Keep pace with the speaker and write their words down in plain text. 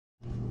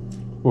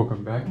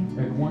Welcome back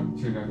everyone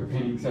to another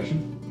painting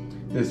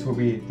session. This will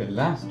be the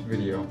last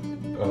video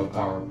of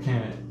our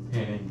planet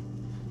painting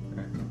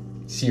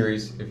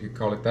series, if you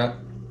call it that.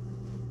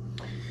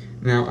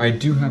 Now I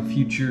do have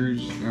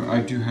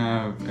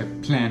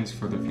plans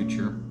for the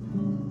future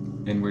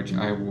in which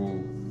I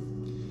will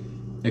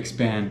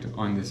expand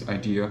on this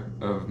idea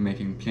of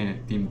making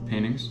planet themed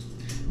paintings,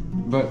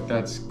 but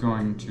that's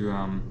going to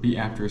be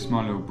after a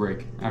small little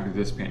break after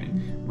this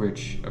painting,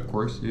 which of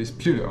course is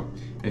Pluto.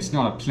 It's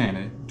not a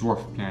planet,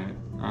 dwarf planet,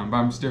 but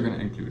I'm still going to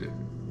include it.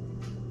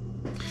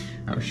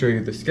 I'll show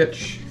you the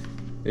sketch.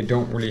 They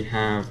don't really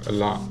have a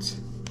lot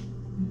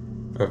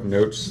of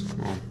notes,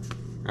 well,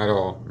 at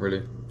all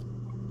really.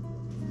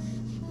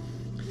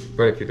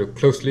 But if you look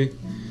closely,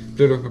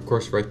 Pluto, of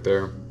course, right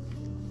there.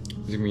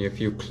 There's gonna be a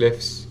few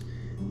cliffs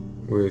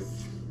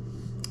with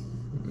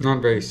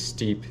not very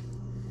steep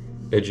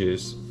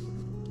edges,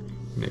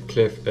 and a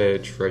cliff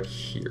edge right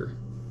here.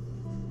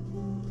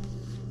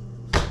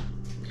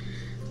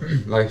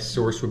 Light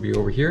source will be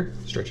over here,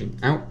 stretching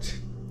out.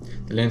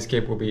 The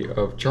landscape will be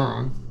of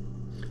Charon,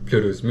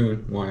 Pluto's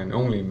moon, one and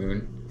only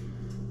moon,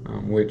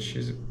 which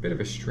is a bit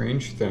of a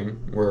strange thing,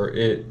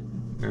 where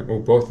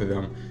both of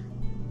them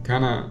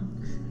kind of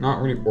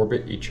not really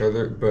orbit each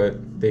other,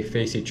 but they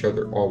face each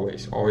other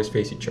always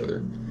face each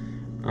other.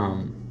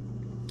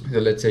 So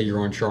let's say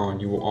you're on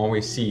Charon, you will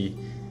always see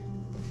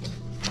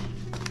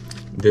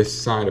this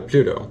side of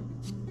Pluto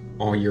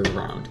all year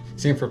round.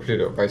 Same for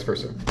Pluto, vice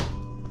versa.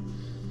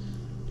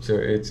 So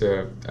it's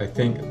I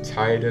think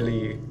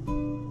tidally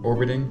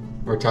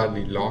orbiting or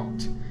tidally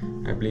locked,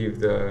 I believe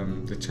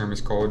the term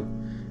is called,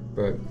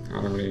 but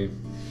I don't really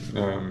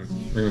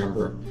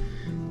remember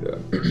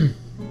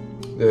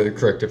the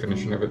correct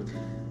definition of it.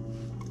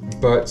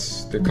 But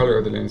the color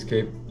of the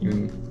landscape,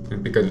 even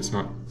because it's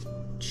not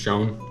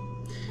shown,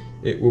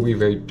 it will be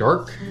very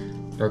dark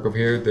over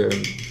here. The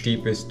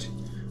deepest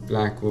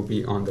black will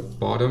be on the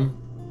bottom,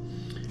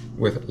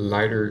 with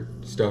lighter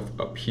stuff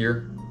up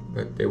here,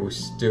 but they will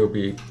still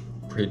be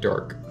pretty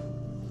dark.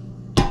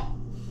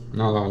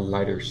 Not a lot of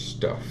lighter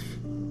stuff.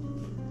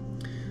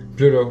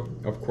 Pluto,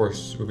 of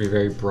course, will be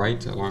very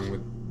bright, along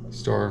with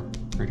star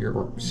right here,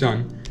 or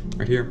sun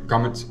right here,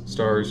 comets,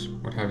 stars,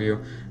 what have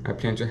you. I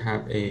plan to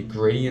have a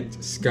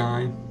gradient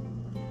sky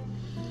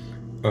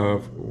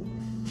of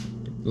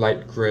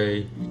light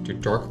gray to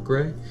dark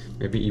gray,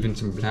 maybe even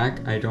some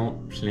black. I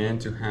don't plan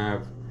to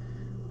have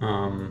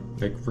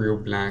like real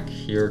black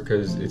here,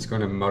 because it's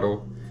going to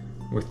muddle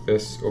with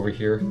this over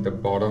here, the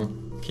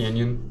bottom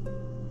canyon.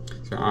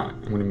 So I'm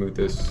going to move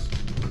this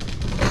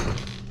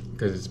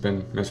because it's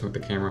been messing with the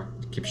camera,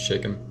 it keeps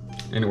shaking.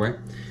 Anyway,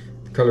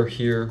 the color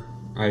here,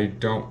 I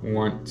don't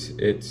want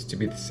it to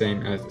be the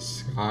same as the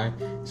sky,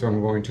 so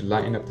I'm going to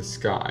lighten up the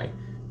sky,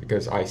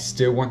 because I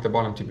still want the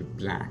bottom to be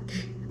black.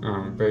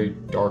 Very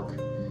dark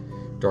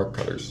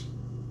colors.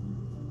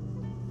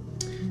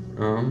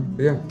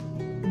 But yeah,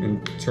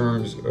 in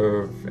terms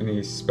of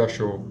any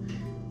special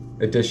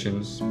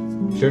additions,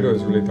 Pluto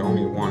is really the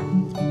only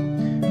one,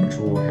 which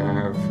will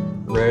have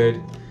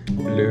red,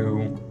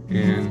 blue,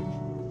 and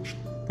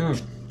kind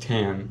of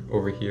tan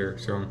over here,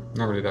 so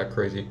not really that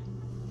crazy.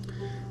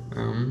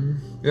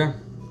 Yeah,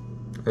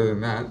 other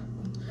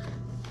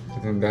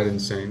than that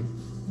insane.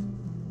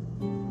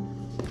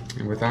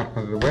 And with that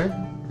out of the way,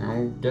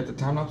 I'll get the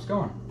time lapse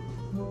going.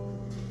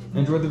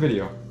 Enjoy the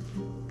video.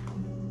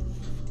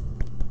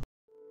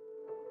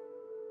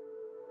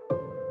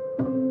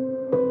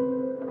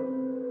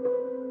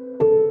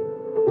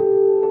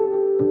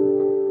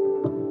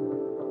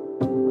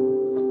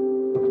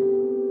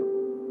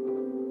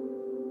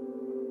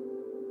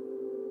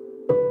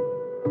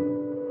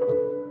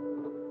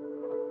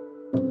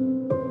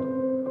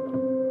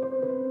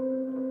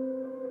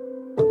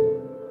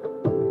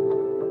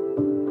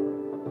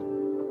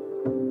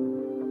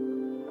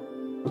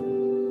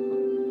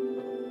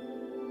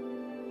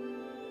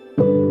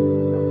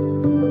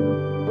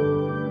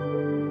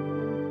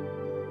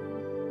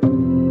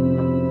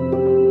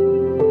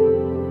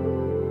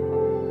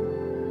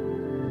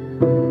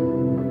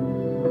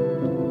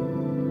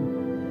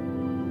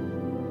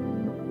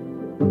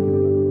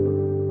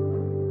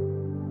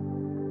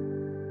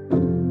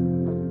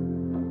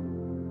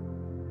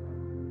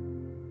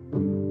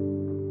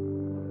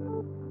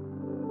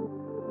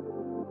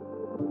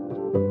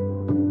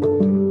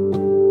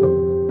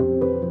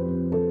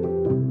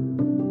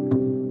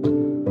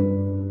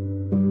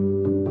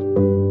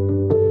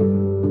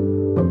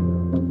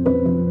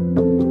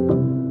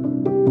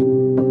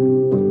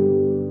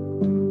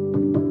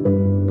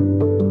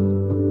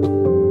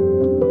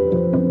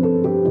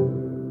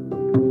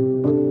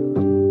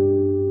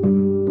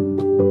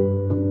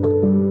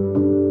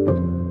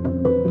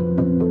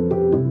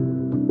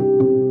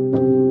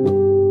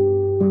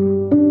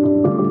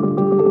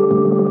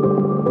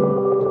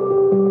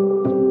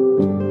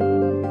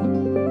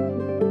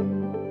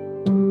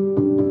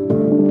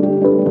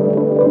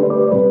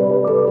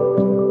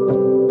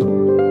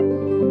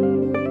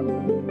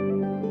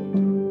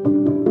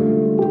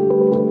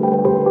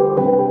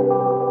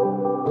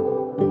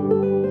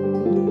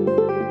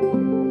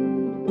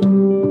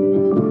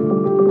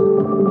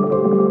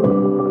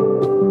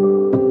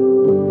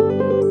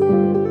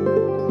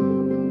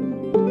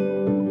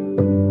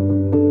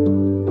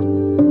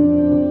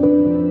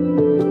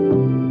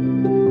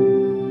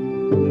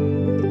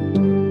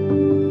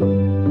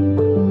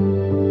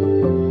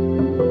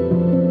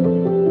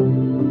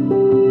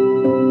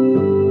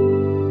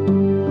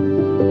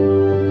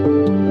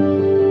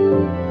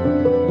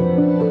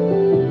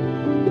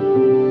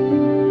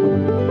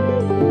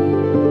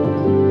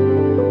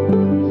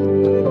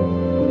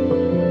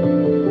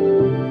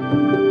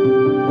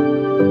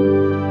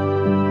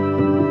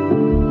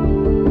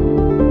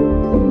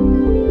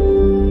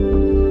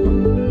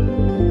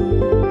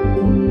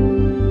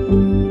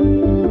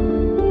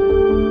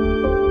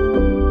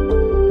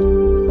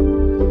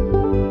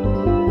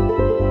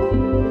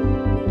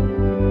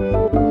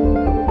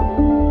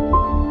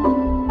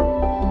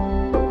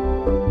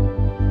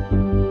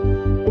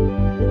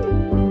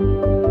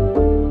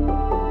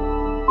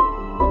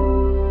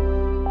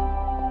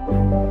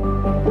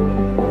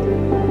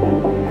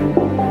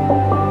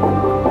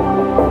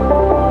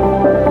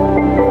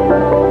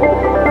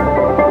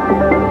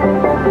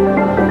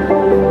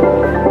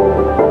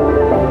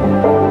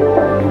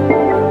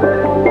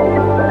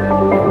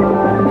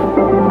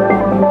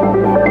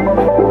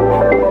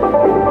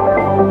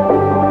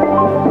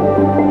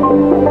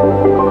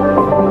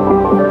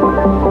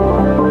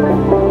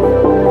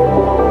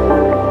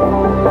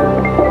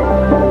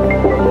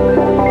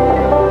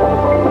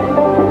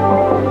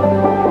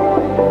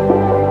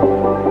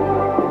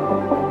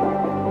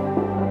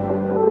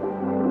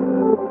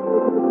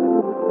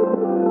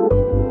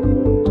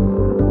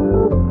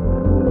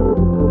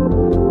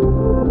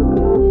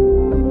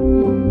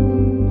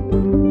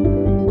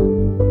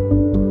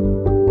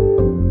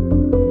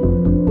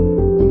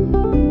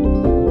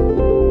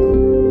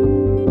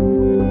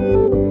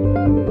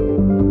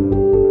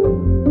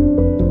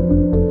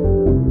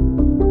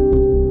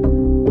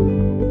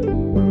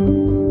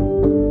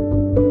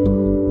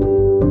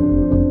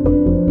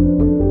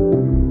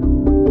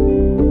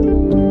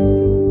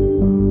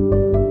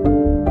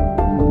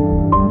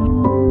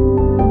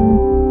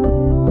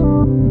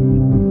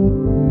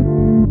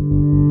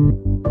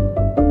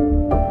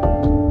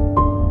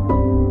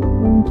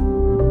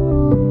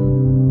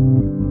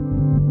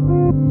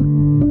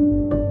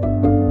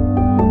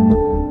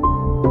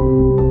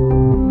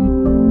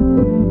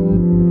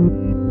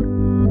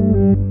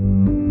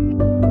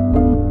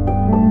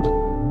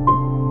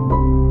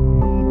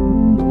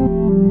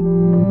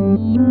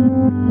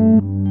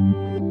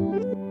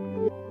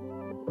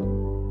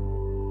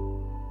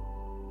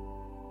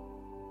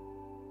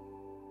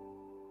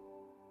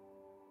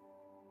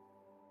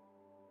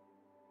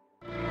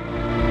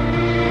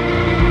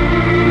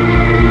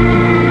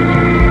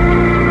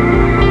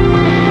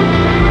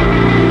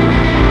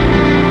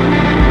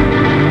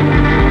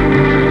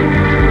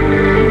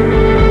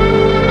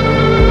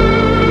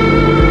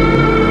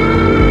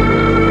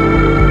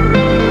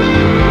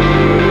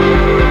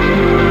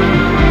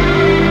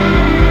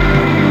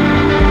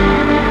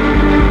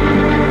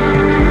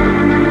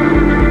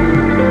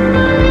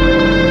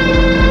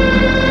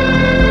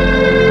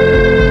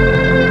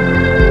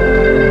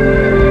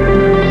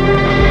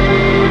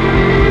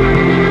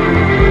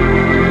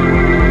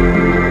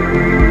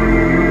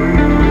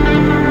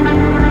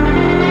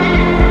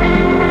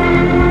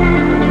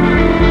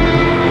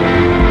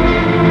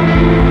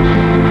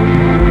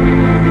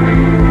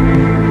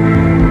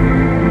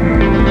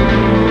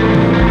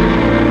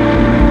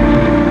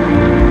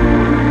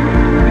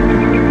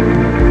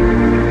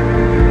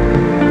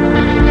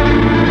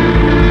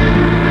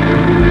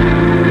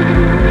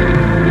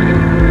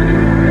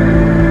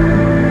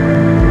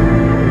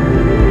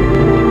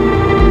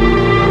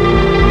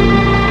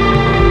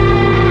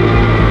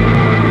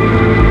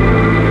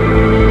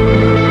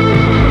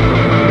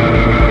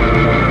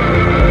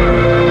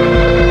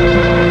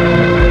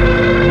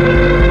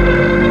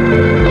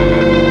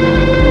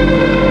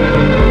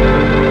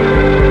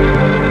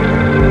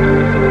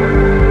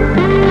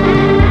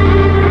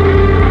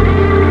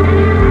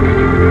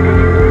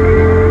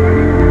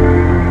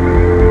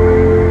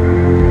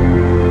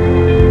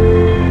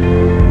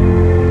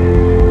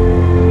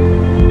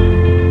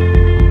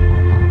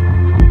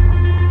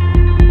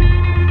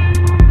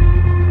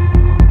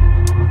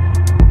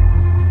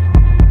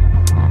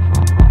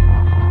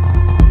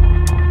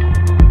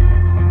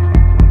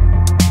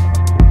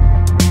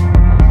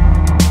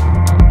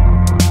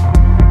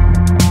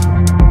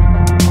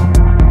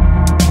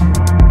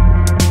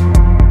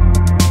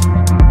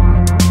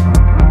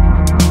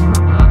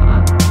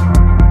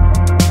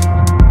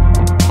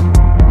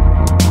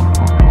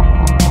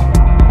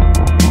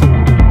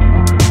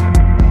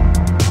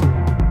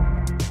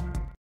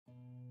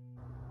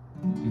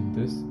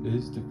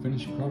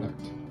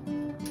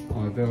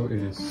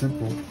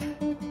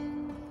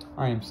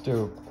 I am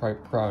still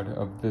quite proud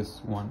of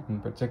this one in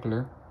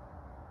particular.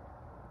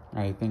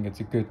 I think it's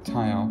a good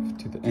tie-off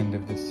to the end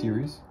of this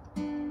series.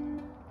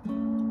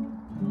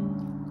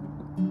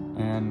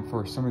 And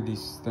for some of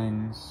these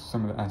things,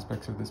 some of the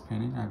aspects of this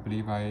painting, I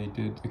believe I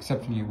did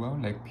exceptionally well,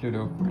 like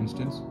Pluto, for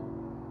instance.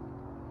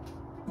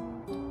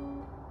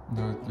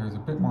 There's a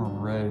bit more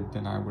red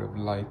than I would have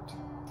liked,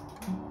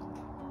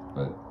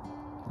 but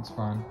it's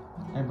fine.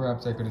 And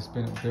perhaps I could have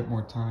spent a bit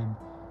more time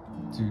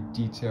to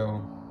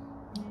detail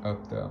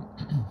up the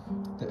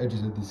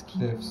edges of these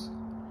cliffs,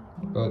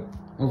 but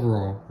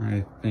overall,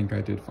 I think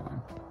I did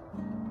fine.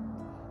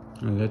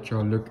 I'll let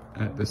y'all look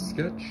at the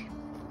sketch.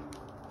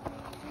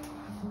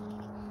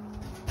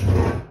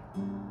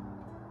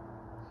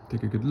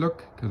 Take a good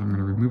look, because I'm going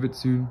to remove it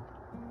soon.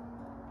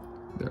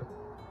 There.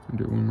 I'll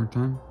do it one more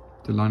time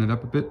to line it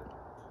up a bit.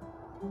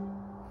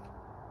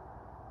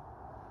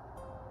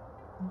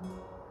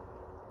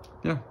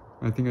 Yeah,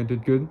 I think I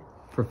did good.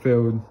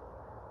 Fulfilled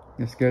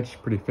the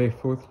sketch, pretty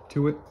faithful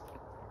to it.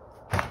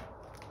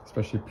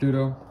 Especially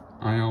Pluto.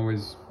 I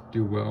always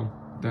do well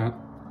with that.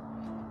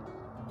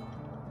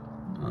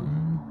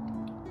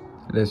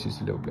 That's just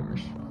a little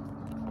blemish.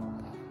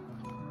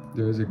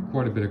 There's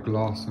quite a bit of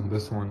gloss on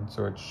this one,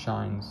 so it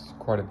shines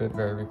quite a bit,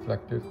 very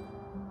reflective.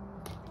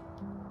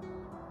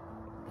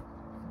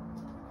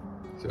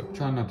 So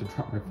try not to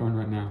drop my phone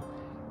right now.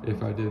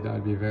 If I did,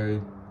 I'd be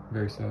very,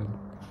 very sad.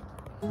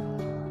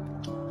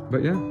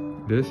 But yeah,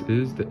 this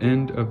is the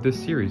end of this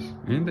series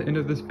and the end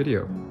of this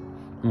video.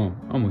 Oh,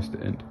 almost the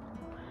end.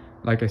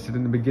 Like I said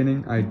in the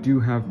beginning, I do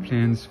have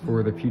plans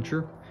for the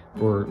future.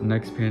 For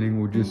next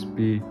painting will just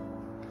be,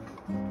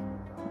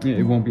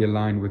 it won't be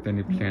aligned with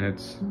any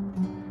planets.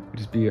 It'll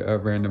just be a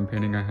random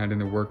painting I had in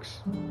the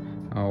works.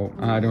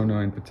 I don't know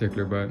in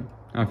particular, but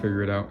I'll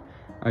figure it out.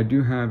 I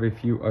do have a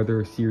few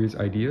other series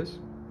ideas.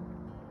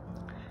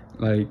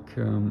 Like,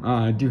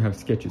 I do have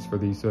sketches for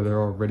these, so they're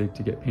all ready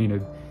to get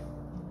painted.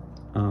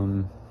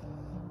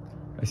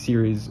 A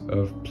series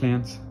of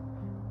plants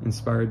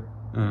inspired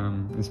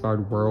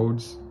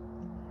worlds.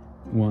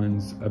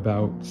 Ones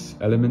about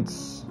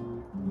elements,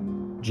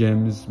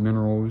 gems,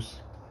 minerals,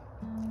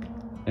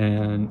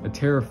 and a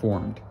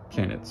terraformed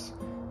planets.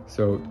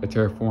 So a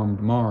terraformed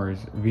Mars,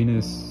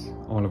 Venus,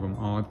 all of them,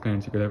 all the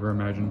planets you could ever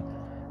imagine.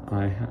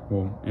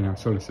 Well, in our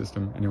solar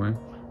system anyway.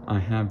 I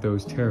have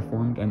those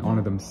terraformed and all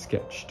of them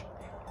sketched.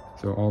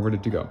 So all ready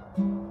to go.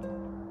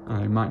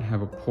 I might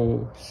have a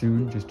poll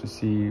soon just to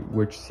see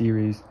which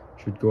series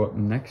should go up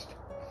next.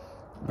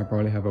 I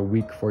probably have a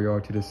week for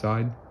y'all to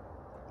decide.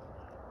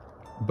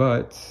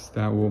 But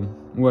that will,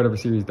 whatever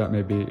series that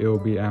may be, it will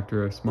be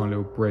after a small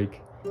little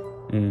break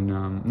in,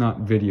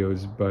 not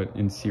videos, but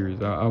in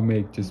series. I'll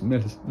make just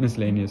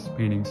miscellaneous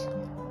paintings,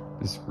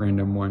 just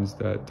random ones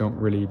that don't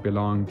really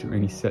belong to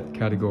any set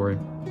category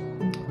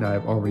that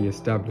I've already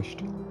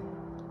established.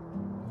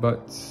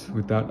 But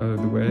with that out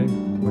of the way,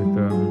 with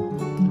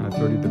I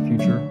told you the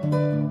future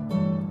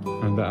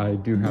and that I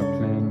do have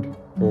planned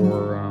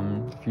for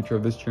the future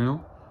of this channel,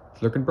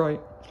 it's looking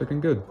bright, it's looking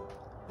good.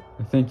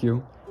 And thank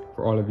you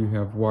for all of you who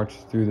have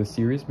watched through the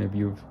series. Maybe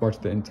you've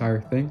watched the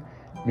entire thing,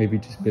 maybe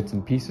just bits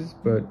and pieces,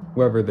 but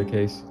whatever the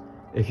case,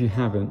 if you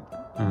haven't,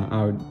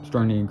 I would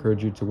strongly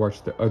encourage you to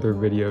watch the other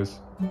videos,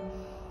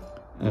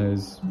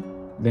 as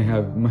they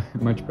have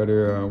much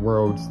better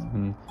worlds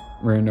than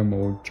random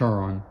old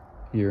Charon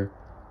here.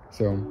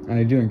 So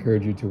I do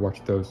encourage you to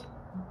watch those.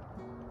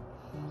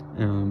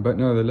 But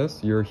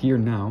nevertheless, you're here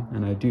now,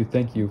 and I do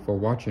thank you for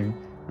watching,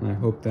 and I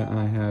hope that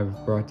I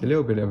have brought a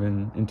little bit of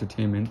an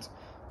entertainment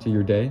to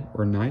your day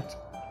or night,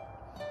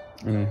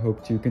 and I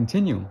hope to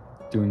continue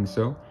doing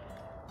so.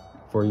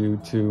 For you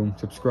to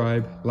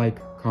subscribe,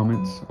 like,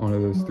 comments, all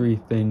of those three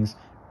things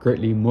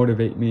greatly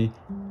motivate me,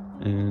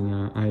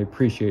 and I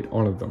appreciate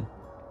all of them.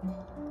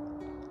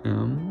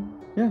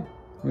 Yeah,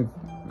 with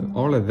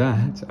all of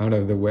that out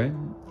of the way,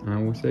 I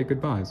will say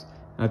goodbyes.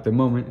 At the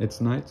moment,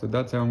 it's night, so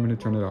that's how I'm going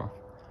to turn it off.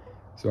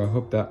 So I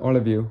hope that all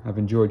of you have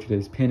enjoyed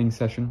today's painting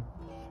session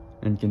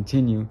and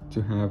continue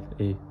to have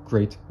a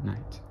great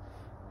night.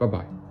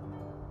 Bye-bye.